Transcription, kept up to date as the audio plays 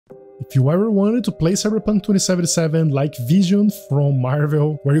If you ever wanted to play Cyberpunk 2077 like Vision from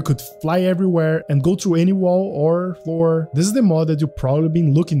Marvel, where you could fly everywhere and go through any wall or floor, this is the mod that you've probably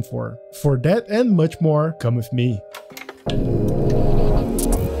been looking for. For that and much more, come with me.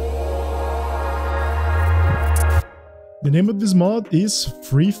 The name of this mod is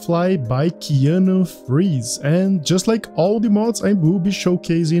Free Fly by Keanu Freeze, and just like all the mods I will be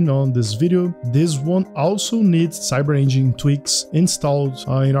showcasing on this video, this one also needs Cyberengine Tweaks installed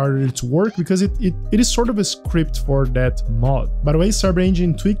in order to work, because it is sort of a script for that mod. By the way,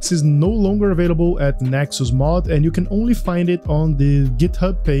 Cyberengine Tweaks is no longer available at Nexus Mod, and you can only find it on the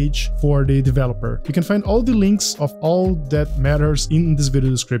GitHub page for the developer. You can find all the links of all that matters in this video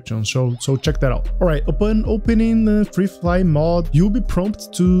description, so check that out. Alright, upon opening Free Fly mod, you'll be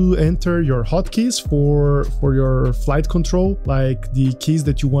prompted to enter your hotkeys for your flight control, like the keys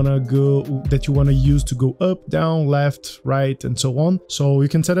that you wanna use to go up, down, left, right, and so on. So you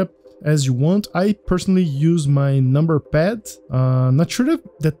can set up as you want. I personally use my number pad. Not sure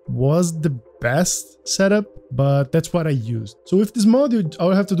that was the best setup, but that's what I used. So with this mod, all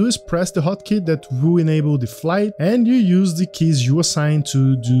you have to do is press the hotkey that will enable the flight, and you use the keys you assign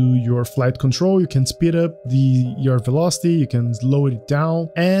to do your flight control. You can speed up your velocity, you can slow it down,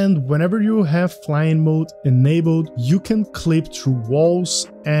 and whenever you have flying mode enabled, you can clip through walls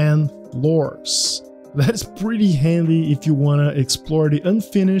and floors. That's pretty handy if you want to explore the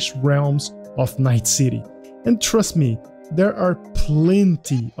unfinished realms of Night City. And trust me, there are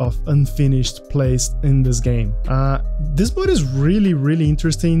plenty of unfinished places in this game. This mod is really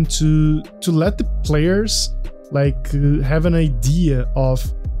interesting to let the players have an idea of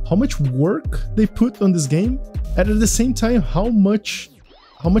how much work they put on this game, and at the same time how much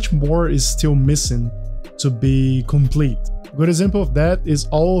more is still missing to be complete. A good example of that is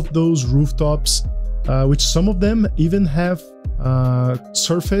all of those rooftops, which some of them even have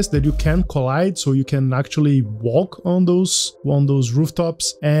surface that you can collide, so you can actually walk on those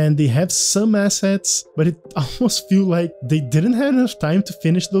rooftops, and they have some assets, but it almost feels like they didn't have enough time to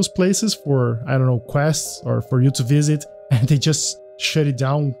finish those places for, I don't know, quests or for you to visit, and they just shut it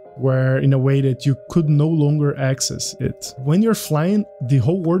down in a way that you could no longer access it. When you're flying, the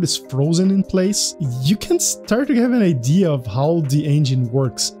whole world is frozen in place. You can start to have an idea of how the engine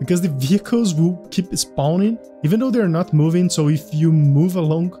works, because the vehicles will keep spawning even though they're not moving. So if you move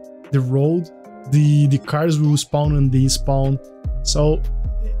along the road, the cars will spawn and despawn. So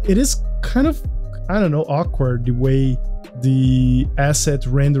it is kind of, I don't know, awkward the way the asset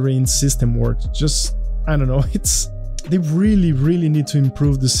rendering system works. Just, I don't know, they really need to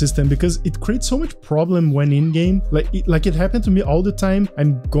improve the system, because it creates so much problem when in game. Like it happened to me all the time.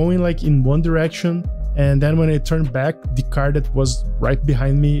 I'm going in one direction, and then when I turn back, the car that was right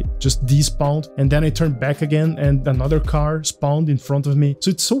behind me just despawned, and then I turned back again and another car spawned in front of me.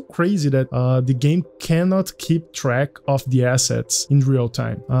 So it's so crazy that the game cannot keep track of the assets in real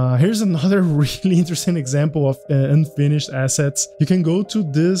time. Here's another really interesting example of unfinished assets. You can go to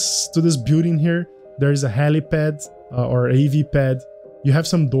this building here. There is a helipad or AV pad. You have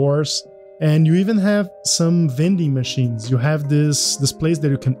some doors, and you even have some vending machines. You have this place that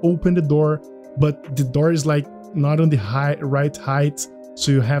you can open the door, but the door is not on the right height,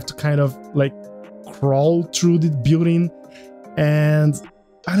 so you have to kind of crawl through the building. And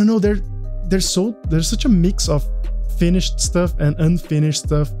I don't know, there's such a mix of finished stuff and unfinished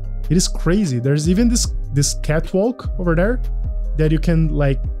stuff. It is crazy. There's even this catwalk over there that you can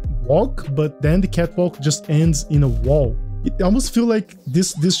walk, but then the catwalk just ends in a wall. It almost feels like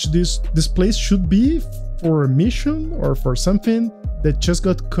this place should be for a mission or for something that just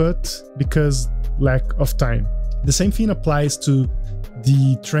got cut because lack of time. The same thing applies to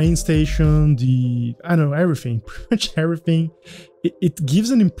the train station, I don't know, everything, pretty much everything. It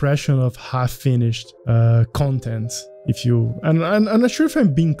gives an impression of half-finished content. I'm not sure if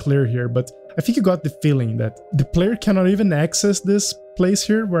I'm being clear here, but I think you got the feeling that the player cannot even access this place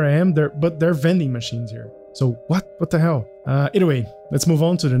here where I am, but there are vending machines here. So what the hell? Anyway, let's move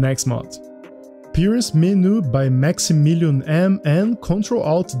on to the next mod. Appearance Menu by Maximilian M and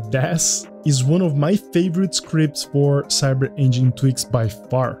Ctrl-Alt-DAS is one of my favorite scripts for Cyberengine Tweaks by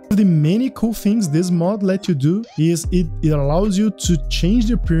far. One of the many cool things this mod lets you do is it allows you to change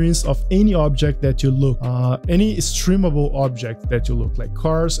the appearance of any object that you look, any streamable object that you look, like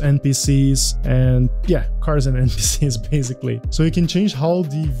cars, NPCs, and yeah, cars and NPCs basically. So you can change how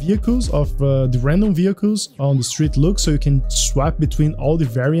the vehicles of the random vehicles on the street look, so you can swap between all the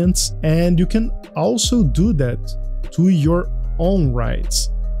variants, and you can also do that to your own rights.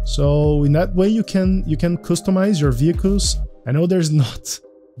 So in that way you can customize your vehicles. I know there's not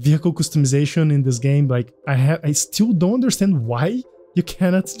vehicle customization in this game. I still don't understand why you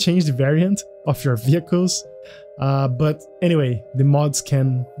cannot change the variant of your vehicles. But anyway, the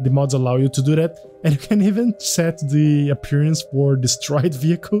mods allow you to do that, and you can even set the appearance for destroyed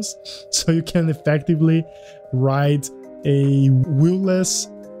vehicles, so you can effectively ride a wheelless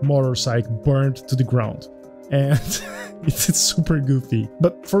motorcycle burned to the ground, and it's super goofy.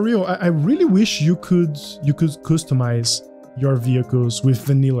 But for real, I really wish you could customize your vehicles with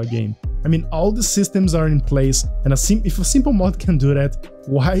vanilla game. I mean, all the systems are in place, and if a simple mod can do that,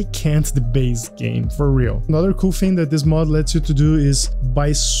 why can't the base game, for real? Another cool thing that this mod lets you to do is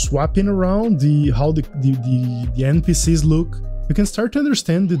by swapping around how the NPCs look, you can start to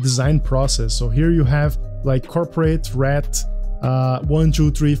understand the design process. So here you have like corporate rat 1,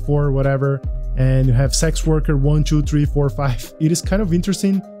 2, 3, 4, whatever, and you have sex worker 1, 2, 3, 4, 5. It is kind of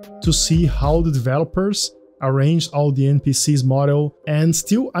interesting to see how the developers arranged all the NPCs model, and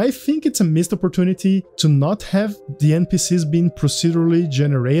still I think it's a missed opportunity to not have the NPCs being procedurally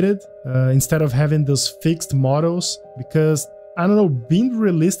generated instead of having those fixed models, because I don't know, being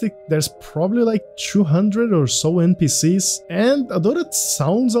realistic, there's probably like 200 or so NPCs, and although that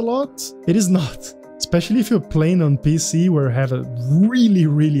sounds a lot, it is not. Especially if you're playing on PC, where I have a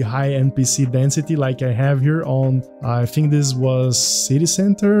really high NPC density like I have here on, I think this was City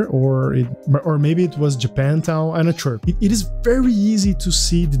Center, or maybe it was Japantown, I'm not sure. It is very easy to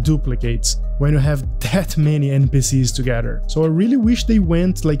see the duplicates when you have that many NPCs together. So I really wish they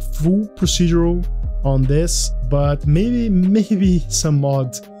went like full procedural on this, but maybe some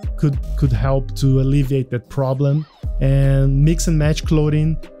mod could help to alleviate that problem and mix and match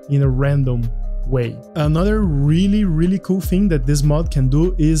clothing in a random way. Another really cool thing that this mod can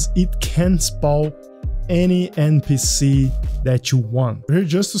do is it can spawn any NPC that you want. Here,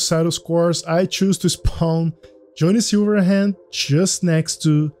 just to settle scores, I choose to spawn Johnny Silverhand just next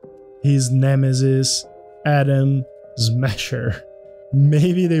to his nemesis Adam Smasher.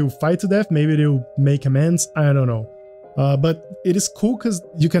 Maybe they will fight to death, maybe they will make amends, I don't know. But it is cool because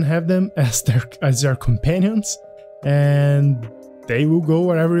you can have them as their companions, and they will go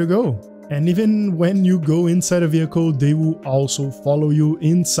wherever you go. And even when you go inside a vehicle, they will also follow you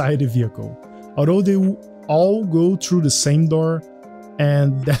inside the vehicle. Although they will all go through the same door,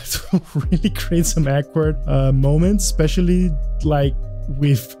 and that will really create some awkward moments, especially like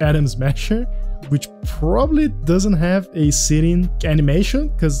with Adam Smasher, which probably doesn't have a sitting animation,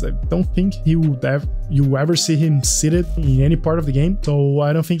 because I don't think you ever see him seated in any part of the game. So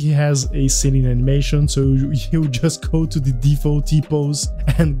I don't think he has a sitting animation, so he'll just go to the default T-pose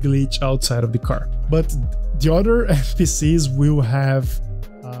and glitch outside of the car. But the other NPCs will have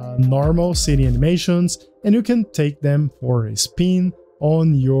normal sitting animations, and you can take them for a spin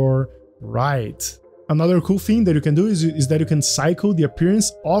on your ride. Another cool thing that you can do is that you can cycle the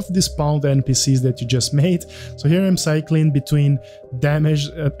appearance of the spawned NPCs that you just made. So here I'm cycling between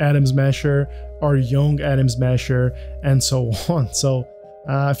damaged Adam Smasher or young Adam Smasher and so on. So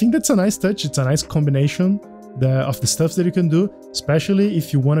I think that's a nice touch. It's a nice combination of the stuff that you can do, especially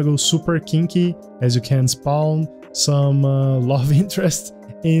if you want to go super kinky, as you can spawn some love interest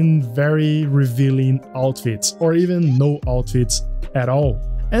in very revealing outfits, or even no outfits at all,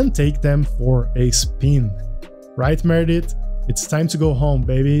 and take them for a spin. Right, Meredith? It's time to go home,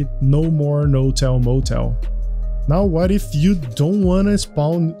 baby. No more no-tell motel. Now, what if you don't want to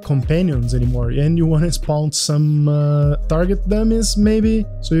spawn companions anymore and you want to spawn some target dummies, maybe?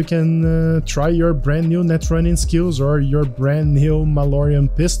 So you can try your brand new net running skills or your brand new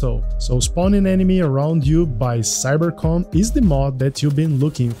Malorian pistol. So spawning enemy around you by Cyberpunk is the mod that you've been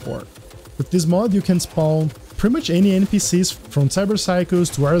looking for. With this mod, you can spawn pretty much any NPCs, from Cyber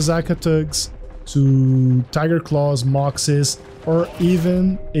Psychos to Arzaka Thugs to Tiger Claws, Moxes, or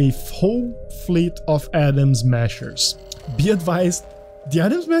even a whole fleet of Adam Smashers. Be advised, the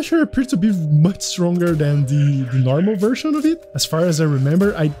Adam Smasher appears to be much stronger than the normal version of it. As far as I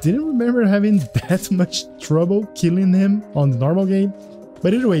remember, I didn't remember having that much trouble killing him on the normal game.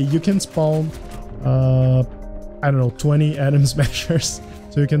 But either way, you can spawn, I don't know, 20 Adam Smashers.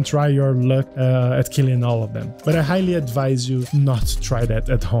 So you can try your luck at killing all of them. But I highly advise you not to try that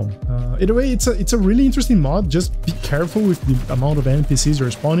at home. Either way, it's a really interesting mod. Just be careful with the amount of NPCs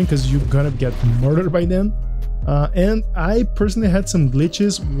you're spawning, because you're gonna get murdered by them. And I personally had some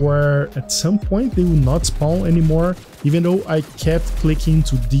glitches where at some point they will not spawn anymore, even though I kept clicking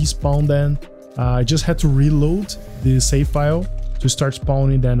to despawn them. I just had to reload the save file to start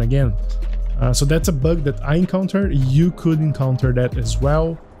spawning them again. So that's a bug that I encountered. You could encounter that as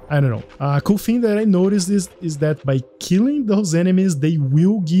well. I don't know. A cool thing that I noticed is that by killing those enemies, they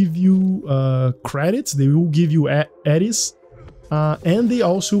will give you credits, they will give you addons, and they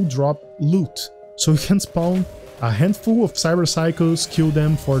also drop loot. So you can spawn a handful of cyber cycles, kill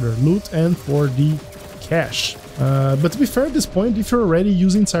them for their loot and for the cash. But to be fair, at this point, if you're already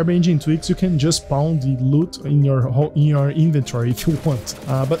using Cyberengine Tweaks, you can just spawn the loot in your inventory if you want.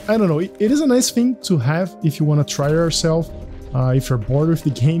 But I don't know, it is a nice thing to have if you want to try yourself, if you're bored with the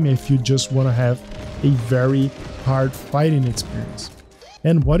game, if you just want to have a very hard fighting experience.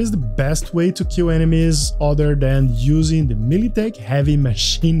 And what is the best way to kill enemies other than using the Militech heavy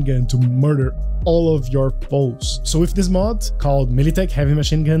machine gun to murder all of your foes? So with this mod called Militech Heavy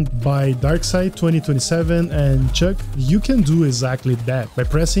Machine Gun by Darkside2027 and Chuck, you can do exactly that. By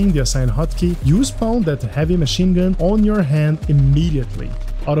pressing the assign hotkey, you spawn that heavy machine gun on your hand immediately,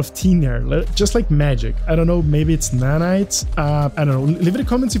 out of thin air, just like magic. I don't know, maybe it's nanites. I don't know, leave in the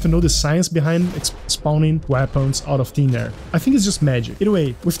comments if you know the science behind spawning weapons out of thin air. I think it's just magic.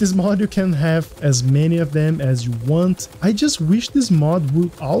 Anyway, with this mod you can have as many of them as you want. I just wish this mod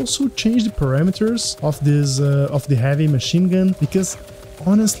would also change the parameters of this of the heavy machine gun, because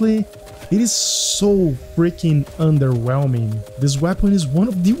honestly it is so freaking underwhelming. This weapon is one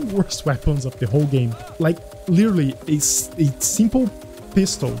of the worst weapons of the whole game. Like literally a simple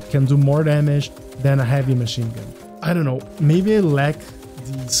pistol can do more damage than a heavy machine gun. I don't know, maybe I lack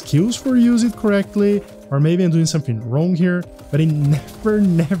the skills for use it correctly, or maybe I'm doing something wrong here, but I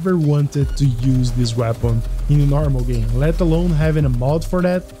never wanted to use this weapon in a normal game, let alone having a mod for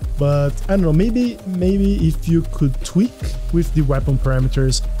that. But I don't know, maybe if you could tweak with the weapon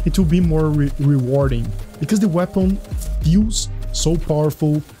parameters, it will be more rewarding, because the weapon feels so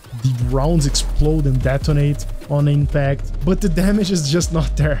powerful. The rounds explode and detonate on impact, but the damage is just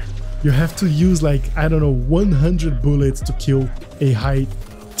not there. You have to use like, I don't know, 100 bullets to kill a high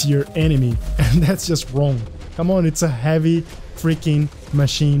tier enemy, and that's just wrong. Come on, it's a heavy freaking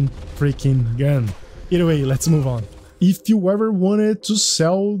machine freaking gun. Anyway, let's move on. If you ever wanted to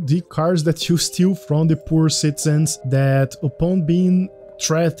sell the cars that you steal from the poor citizens that upon being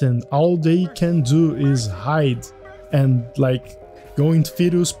threatened, all they can do is hide and like go in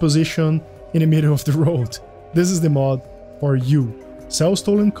fetus position in the middle of the road, this is the mod for you. Sell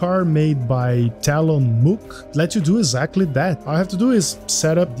stolen car made by Talon Mook lets you do exactly that. All I have to do is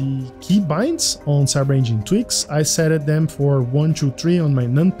set up the keybinds on Cyberengine Tweaks. I set them for 1, 2, 3 on my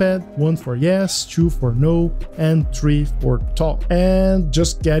numpad, 1 for yes, 2 for no, and 3 for talk. And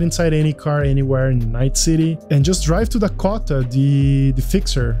just get inside any car anywhere in Night City and just drive to Dakota, the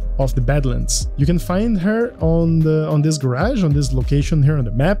fixer of the Badlands. You can find her on this garage, on this location here on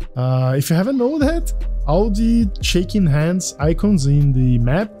the map. If you haven't known that, all the shaking hands icons in the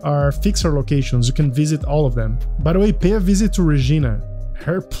map are fixer locations. You can visit all of them. By the way, pay a visit to Regina.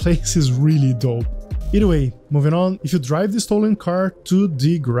 Her place is really dope. Either way, moving on, if you drive the stolen car to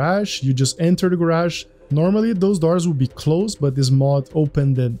the garage, you just enter the garage. Normally those doors will be closed, but this mod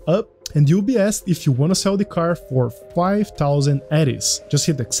opened them up, and you'll be asked if you want to sell the car for 5,000 addons. Just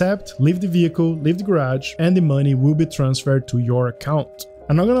hit accept, leave the vehicle, leave the garage, and the money will be transferred to your account.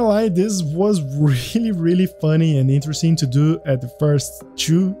 I'm not gonna lie, this was really funny and interesting to do at the first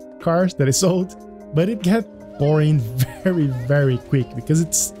 2 cars that I sold, but it got boring very quick, because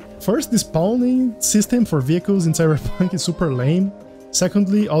it's first, the spawning system for vehicles in Cyberpunk is super lame.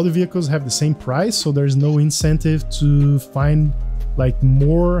 Secondly, all the vehicles have the same price, so there's no incentive to find like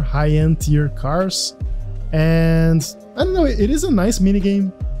more high-end tier cars. And I don't know, it is a nice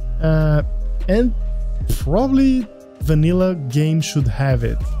minigame, and probably vanilla game should have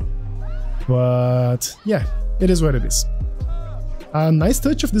it, but yeah, it is what it is. A nice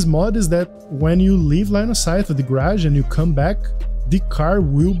touch of this mod is that when you leave line of sight of the garage and you come back, the car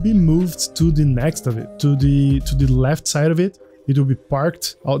will be moved to the next of it, to the left side of it. It will be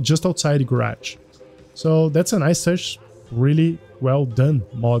parked just outside the garage. So that's a nice touch, really well done,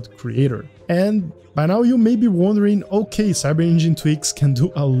 mod creator. And by now you may be wondering, okay, Cyberengine Tweaks can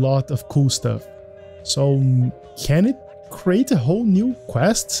do a lot of cool stuff, so can it create a whole new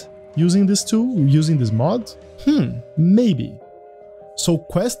quest using this tool, using this mod? Maybe. So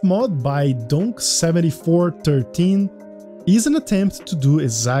Quest mod by Donk7413 is an attempt to do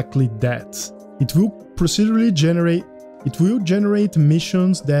exactly that. It will procedurally generate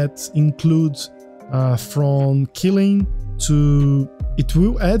missions that include from killing to... It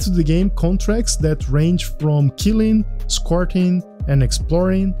will add to the game contracts that range from killing, escorting, and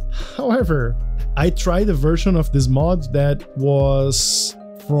exploring. However, I tried a version of this mod that was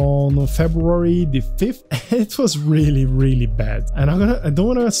from February the 5th, and it was really bad. And I don't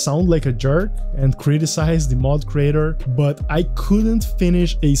want to sound like a jerk and criticize the mod creator, but I couldn't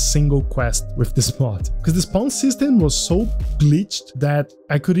finish a single quest with this mod, because the spawn system was so glitched that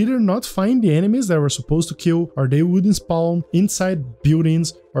I could either not find the enemies that I were supposed to kill, or they wouldn't spawn inside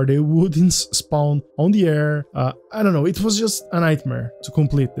buildings or they wouldn't spawn on the air. I don't know, it was just a nightmare to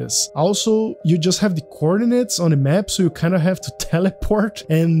complete this. Also, you just have the coordinates on the map, so you kind of have to teleport,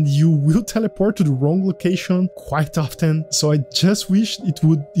 and you will teleport to the wrong location quite often. So I just wish it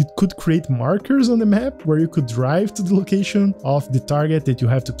could create markers on the map where you could drive to the location of the target that you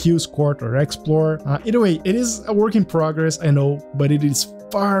have to kill, escort, or explore. Either way, it is a work in progress, I know, but it is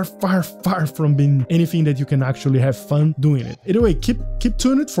far from being anything that you can actually have fun doing it. Either way, keep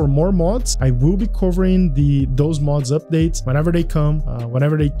tuned for more mods. I will be covering those mods updates whenever they come.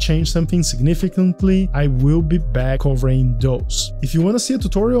 Whenever they change something significantly, I will be back covering those. If you want to see a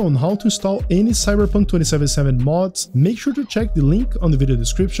tutorial on how to install any Cyberpunk 2077 mods, make sure to check the link on the video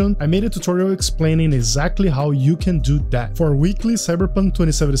description. I made a tutorial explaining exactly how you can do that. For weekly Cyberpunk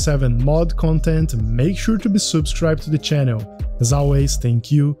 2077 mod content, make sure to be subscribed to the channel. As always,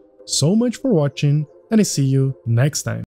 thank you so much for watching, and I see you next time.